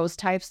those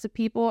types of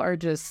people are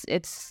just,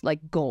 it's like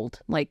gold.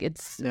 Like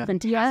it's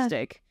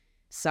fantastic.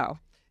 So.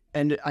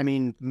 And I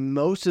mean,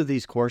 most of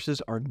these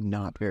courses are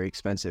not very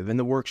expensive, and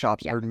the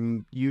workshops are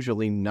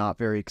usually not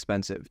very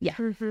expensive. Yeah.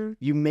 Mm-hmm.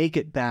 You make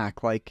it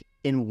back like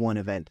in one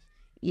event.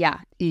 Yeah.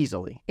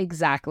 Easily.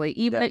 Exactly.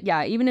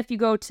 Even if you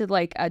go to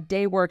like a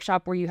day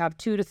workshop where you have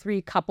 2 to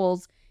 3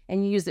 couples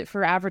and you use it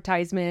for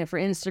advertisement, for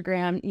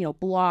Instagram,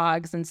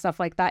 blogs and stuff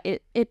like that,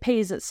 it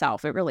pays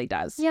itself. It really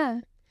does.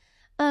 Yeah.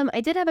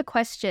 I did have a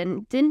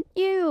question. Didn't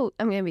you,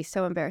 I'm going to be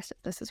so embarrassed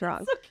if this is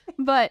wrong,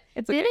 but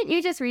didn't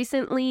you just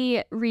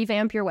recently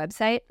revamp your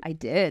website? I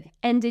did.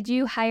 And did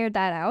you hire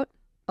that out?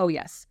 Oh,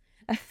 yes.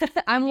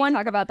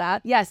 Talk about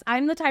that. Yes,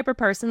 I'm the type of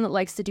person that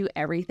likes to do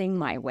everything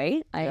my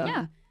way. I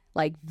am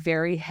like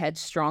very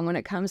headstrong when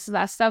it comes to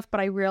that stuff, but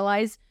I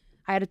realized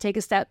I had to take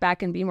a step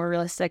back and be more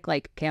realistic.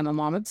 Like, okay, I'm a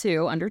mom of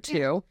 2, under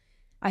 2.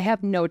 I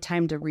have no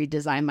time to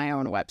redesign my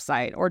own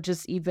website or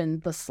just even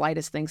the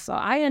slightest thing. So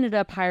I ended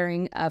up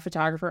hiring a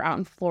photographer out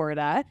in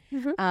Florida,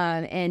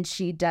 and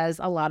she does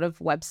a lot of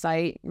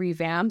website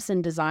revamps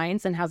and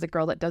designs and has a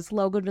girl that does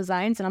logo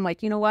designs. And I'm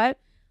like, you know what?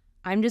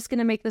 I'm just going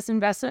to make this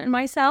investment in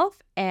myself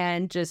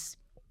and just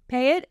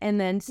pay it and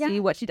then see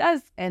what she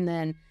does. And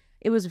then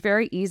it was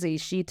very easy.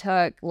 She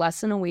took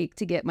less than a week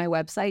to get my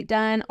website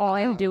done. All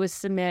I had to do was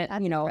submit,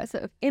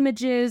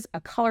 images, a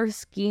color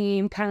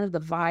scheme, kind of the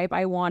vibe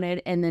I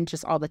wanted, and then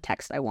just all the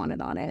text I wanted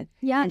on it.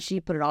 Yeah. And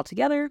she put it all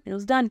together. It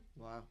was done.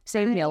 Wow.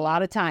 Saved me a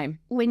lot of time.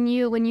 When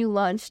you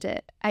launched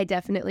it, I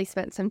definitely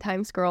spent some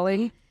time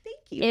scrolling.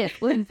 Thank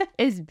you.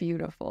 It's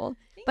beautiful.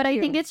 But I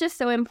think it's just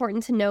so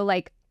important to know,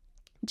 like,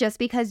 just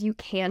because you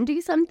can do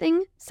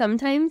something,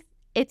 sometimes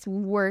it's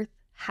worth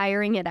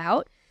hiring it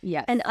out.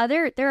 Yes. And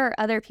there are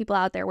other people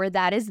out there where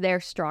that is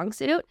their strong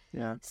suit.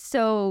 Yeah.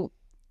 So,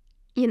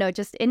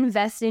 just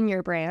invest in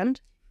your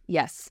brand.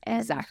 Yes,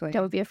 exactly.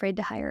 Don't be afraid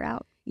to hire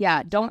out.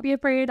 Yeah, don't be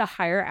afraid to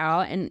hire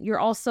out. And you're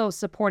also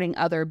supporting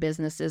other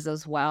businesses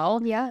as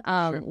well. Yeah.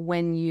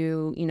 When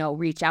you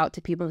reach out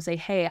to people and say,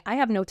 hey, I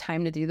have no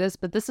time to do this,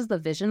 but this is the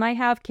vision I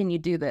have. Can you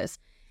do this?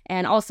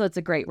 And also, it's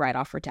a great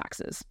write-off for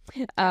taxes.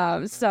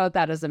 So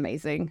that is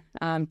amazing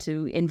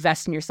to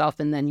invest in yourself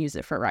and then use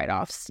it for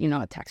write-offs,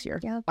 a tax year.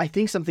 Yeah. I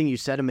think something you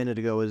said a minute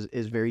ago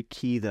is very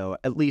key, though,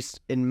 at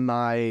least in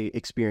my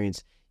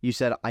experience. You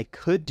said I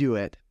could do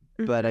it,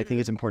 but I think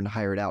it's important to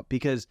hire it out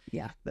because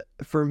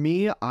for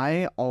me,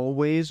 I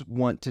always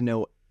want to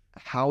know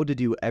how to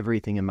do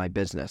everything in my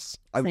business.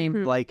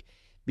 Same. Like,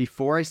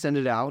 before I send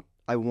it out,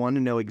 I want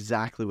to know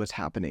exactly what's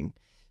happening.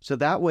 So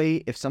that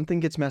way, if something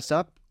gets messed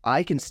up,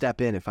 I can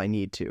step in if I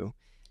need to.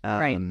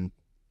 Right.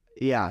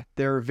 Yeah,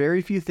 there are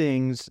very few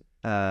things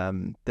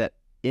that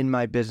in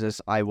my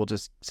business I will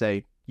just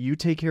say, you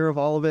take care of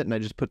all of it, and I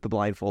just put the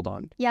blindfold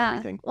on. Yeah.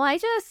 Everything. Well, I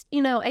just,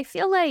 I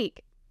feel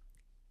like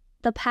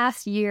the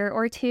past year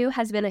or 2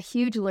 has been a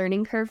huge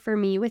learning curve for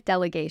me with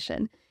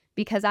delegation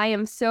because I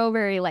am so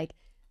very like,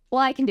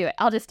 well, I can do it.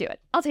 I'll just do it.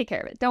 I'll take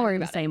care of it. Don't worry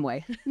the about it. same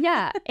way.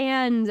 Yeah.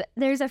 And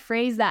there's a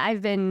phrase that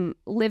I've been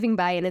living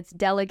by, and it's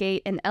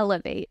delegate and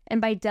elevate. And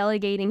by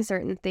delegating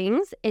certain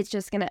things, it's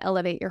just going to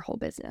elevate your whole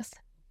business.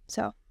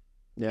 So,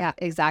 Yeah,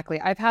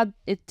 exactly. I've had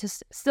it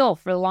just still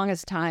for the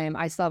longest time.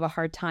 I still have a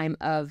hard time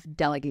of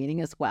delegating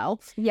as well.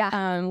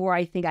 yeah. Where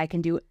I think I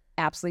can do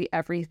absolutely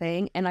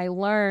everything. And I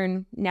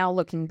learn now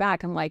looking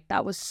back, I'm like,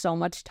 that was so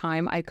much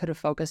time I could have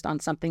focused on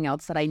something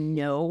else that I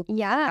know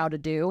Yeah. how to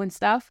do and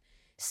stuff.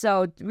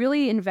 So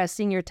really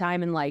investing your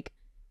time in like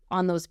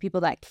on those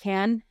people that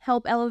can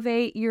help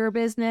elevate your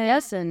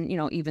business and,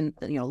 even,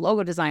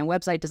 logo design,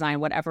 website design,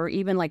 whatever,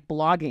 even like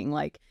blogging,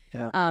 like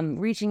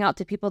reaching out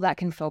to people that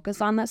can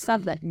focus on that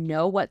stuff, that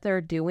know what they're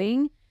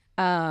doing.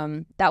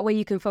 That way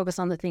you can focus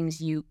on the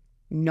things you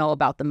know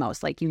about the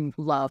most, like you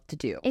love to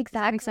do.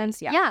 Exactly. Makes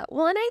sense? Yeah. Yeah.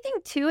 Well, and I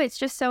think too, it's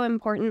just so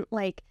important.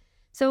 Like,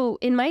 so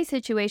in my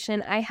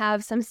situation, I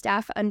have some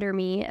staff under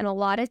me, and a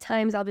lot of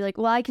times I'll be like,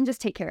 well, I can just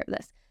take care of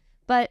this.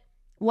 But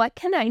what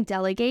can I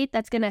delegate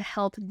that's going to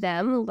help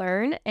them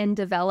learn and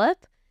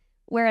develop?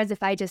 Whereas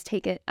if I just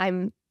take it,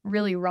 I'm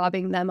really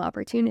robbing them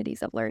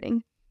opportunities of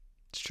learning.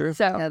 It's true.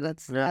 So, Yeah,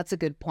 that's a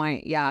good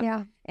point. Yeah.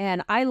 yeah.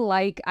 And I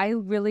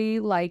really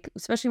like,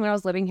 especially when I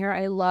was living here,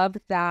 I loved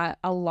that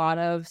a lot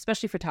of,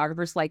 especially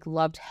photographers, like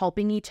loved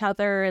helping each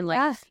other and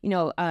like,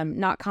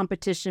 not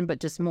competition, but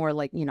just more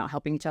like,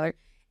 helping each other.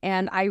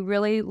 And I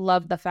really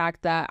love the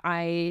fact that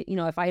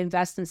if I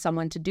invest in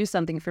someone to do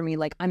something for me,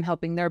 like I'm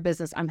helping their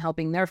business, I'm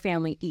helping their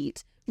family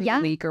eat for the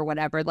week or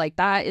whatever, like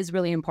that is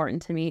really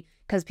important to me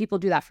because people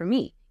do that for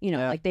me,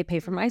 like they pay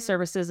for my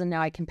services and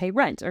now I can pay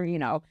rent or,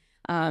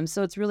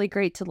 so it's really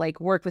great to like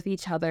work with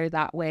each other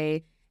that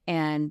way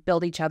and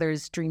build each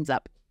other's dreams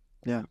up.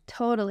 Yeah.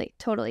 Totally.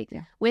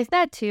 Yeah. With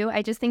that too,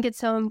 I just think it's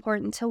so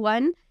important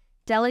to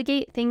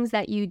delegate things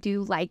that you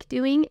do like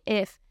doing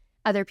if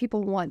other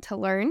people want to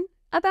learn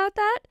about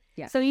that.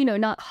 Yeah. So,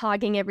 not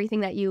hogging everything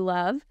that you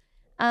love.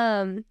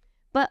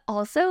 But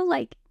also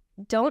like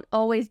don't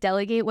always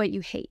delegate what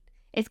you hate.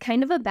 It's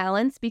kind of a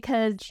balance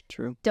because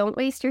True. don't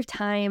waste your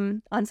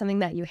time on something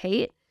that you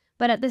hate.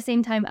 But at the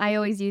same time, I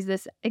always use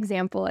this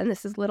example, and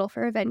this is little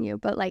for a venue,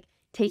 but like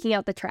taking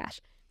out the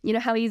trash. You know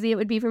how easy it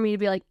would be for me to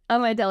be like,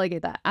 I'm going to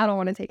delegate that. I don't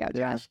want to take out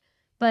trash.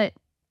 But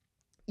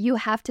you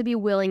have to be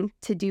willing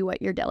to do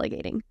what you're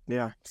delegating.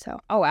 Yeah. So,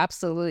 Oh,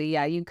 absolutely.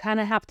 Yeah. You kind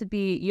of have to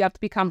be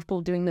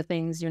comfortable doing the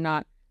things you're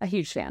not a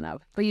huge fan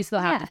of, but you still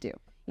have to do.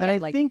 And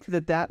I think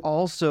that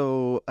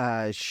also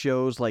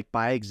shows like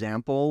by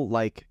example,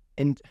 like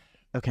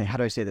okay, how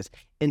do I say this?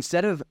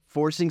 Instead of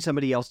forcing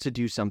somebody else to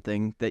do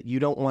something that you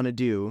don't want to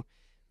do,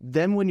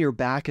 then when your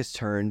back is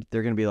turned,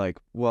 they're going to be like,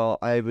 well,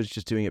 I was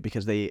just doing it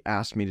because they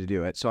asked me to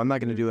do it, so I'm not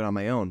going to do it on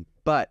my own.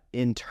 But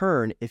in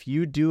turn, if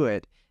you do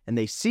it and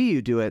they see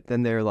you do it,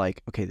 then they're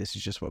like, okay, this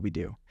is just what we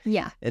do.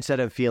 yeah. Instead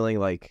of feeling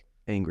like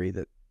angry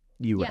that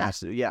you were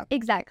asked to do. Yeah.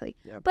 Exactly.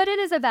 Yeah. But it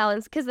is a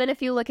balance because then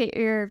if you look at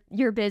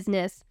your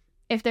business,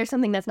 if there's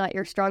something that's not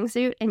your strong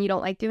suit and you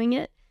don't like doing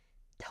it,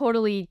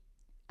 totally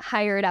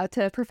hire it out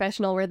to a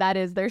professional where that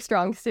is their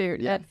strong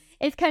suit. Yeah.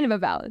 It's kind of a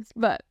balance,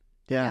 but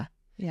Yeah.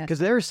 Yeah. Because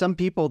there are some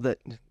people that,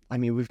 I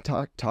mean, we've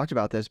talked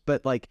about this,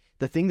 but like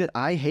the thing that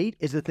I hate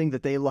is the thing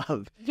that they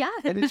love. yeah.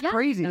 And it's yeah.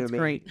 crazy That's to me.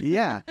 great.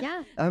 Yeah.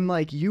 Yeah. I'm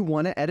like, you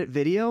want to edit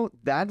video?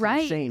 That's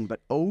Right. insane, but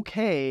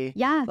okay.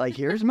 Yeah. Like,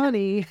 here's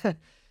money.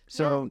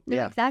 So, No,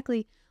 yeah.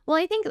 exactly. Well,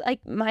 I think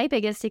like my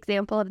biggest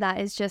example of that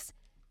is just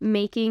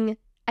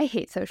I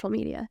hate social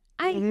media.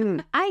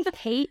 I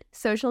hate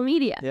social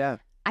media. Yeah.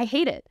 I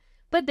hate it.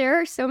 But there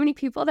are so many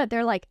people that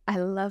they're like, I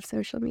love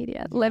social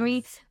media. Let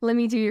me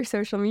do your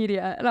social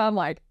media. And I'm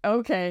like,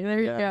 okay, there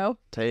you go.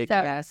 Take So,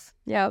 Yes.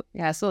 yeah.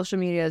 Yeah. Social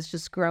media has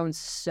just grown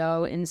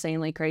so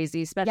insanely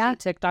crazy, especially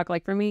TikTok.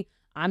 Like for me,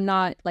 I'm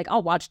not like,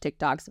 I'll watch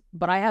TikToks,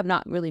 but I have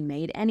not really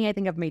made any. I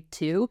think I've made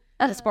 2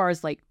 as far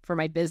as like for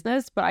my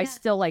business, but I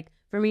still like,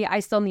 for me, I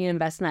still need to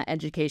invest in that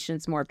education.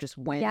 It's more of just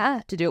when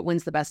to do it.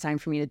 When's the best time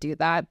for me to do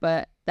that?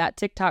 But that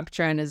TikTok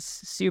trend is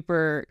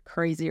super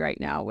crazy right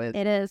now with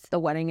It is. the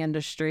wedding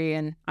industry,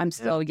 and I'm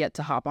still yet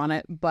to hop on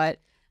it. But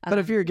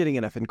if you're getting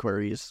enough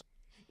inquiries,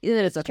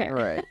 then it's okay.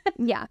 right.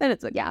 Yeah. Then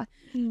it's okay. Yeah.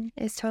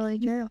 It's totally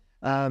true.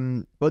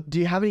 But do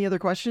you have any other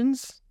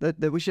questions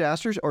that we should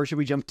ask her, or should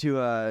we jump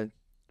to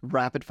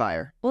rapid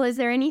fire? Well, is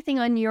there anything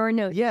on your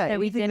notes that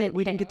we anything didn't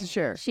we didn't hit? get to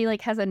share? She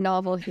like has a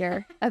novel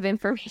here of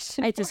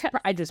information. I just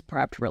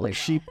prepped really. Like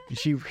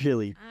she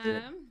really.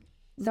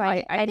 So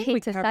I'd think we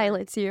hate to covered-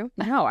 silence you.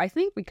 No, I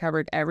think we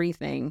covered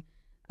everything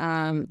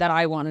that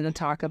I wanted to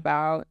talk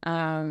about.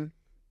 Yeah.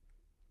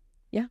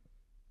 Okay.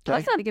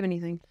 Let's not think of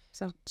anything.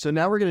 So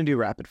now we're gonna do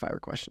rapid fire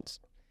questions.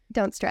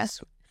 Don't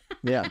stress.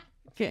 Yeah,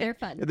 They're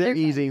fun. they're fun.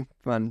 easy,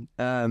 fun.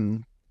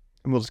 And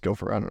we'll just go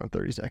for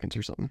 30 seconds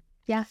or something.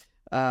 Yeah.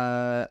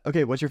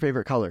 Okay, what's your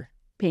favorite color?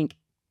 Pink.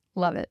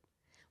 Love it.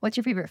 What's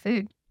your favorite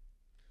food?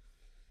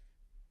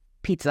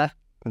 Pizza.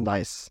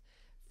 Nice.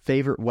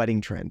 Favorite wedding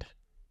trend?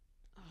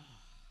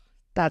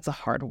 That's a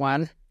hard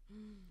one.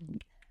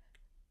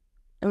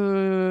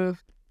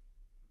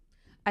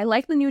 I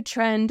like the new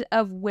trend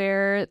of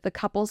where the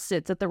couple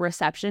sits at the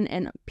reception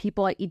and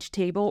people at each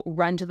table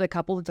run to the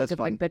couple to take That's a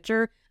quick fun.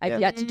 picture. I've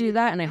yet to do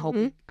that, and I hope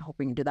we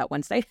can do that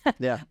Wednesday.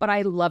 Yeah. But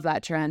I love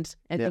that trend.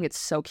 I think it's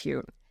so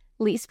cute.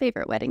 Least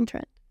favorite wedding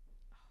trend.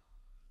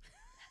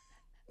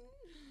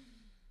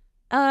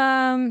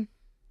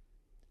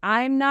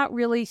 I'm not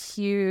really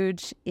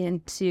huge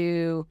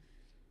into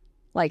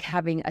like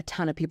having a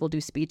ton of people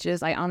do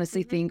speeches. I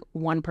honestly think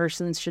one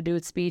person should do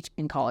a speech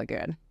and call it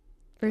good.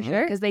 For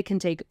sure. Because they can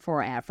take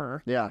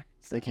forever. Yeah,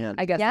 they can.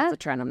 I guess Yeah. that's a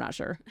trend. I'm not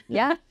sure.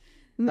 Yeah.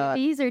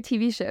 Movies or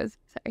TV shows?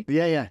 Sorry.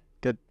 Yeah,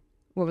 good.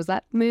 What was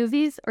that?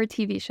 Movies or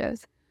TV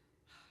shows?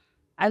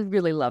 I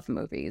really love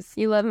movies.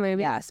 You love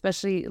movies? Yeah,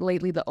 especially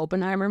lately the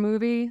Oppenheimer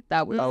movie.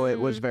 That was Oh, it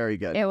was very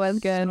good. It was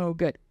good. so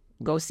good.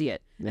 Go see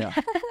it. Yeah,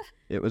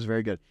 it was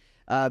very good.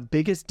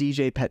 Biggest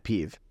DJ pet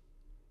peeve?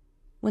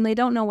 When they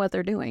don't know what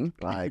they're doing.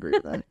 I agree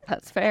with that.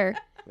 That's fair.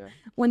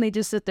 When they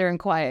just sit there and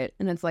quiet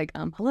and it's like,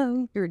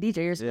 hello, you're a DJ.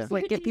 You're supposed to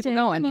like get people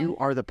going. You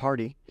are the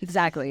party.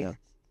 Exactly.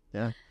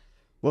 Yeah.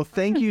 Well,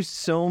 thank you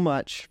so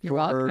much You're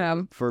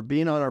welcome. for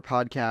being on our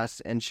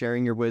podcast and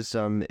sharing your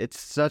wisdom. It's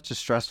such a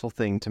stressful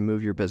thing to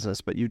move your business,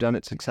 but you've done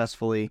it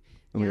successfully,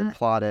 and we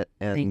applaud it.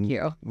 And Thank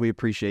you. We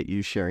appreciate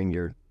you sharing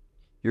your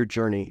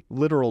journey,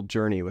 literal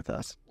journey with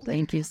us.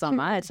 Thank you so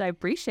much. I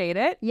appreciate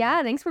it.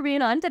 Yeah, thanks for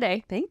being on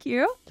today. Thank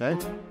you.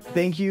 Okay.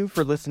 Thank you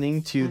for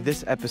listening to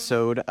this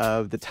episode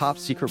of the Top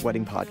Secret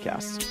Wedding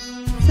Podcast.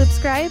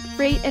 Subscribe,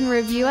 rate, and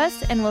review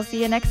us, and we'll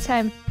see you next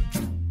time.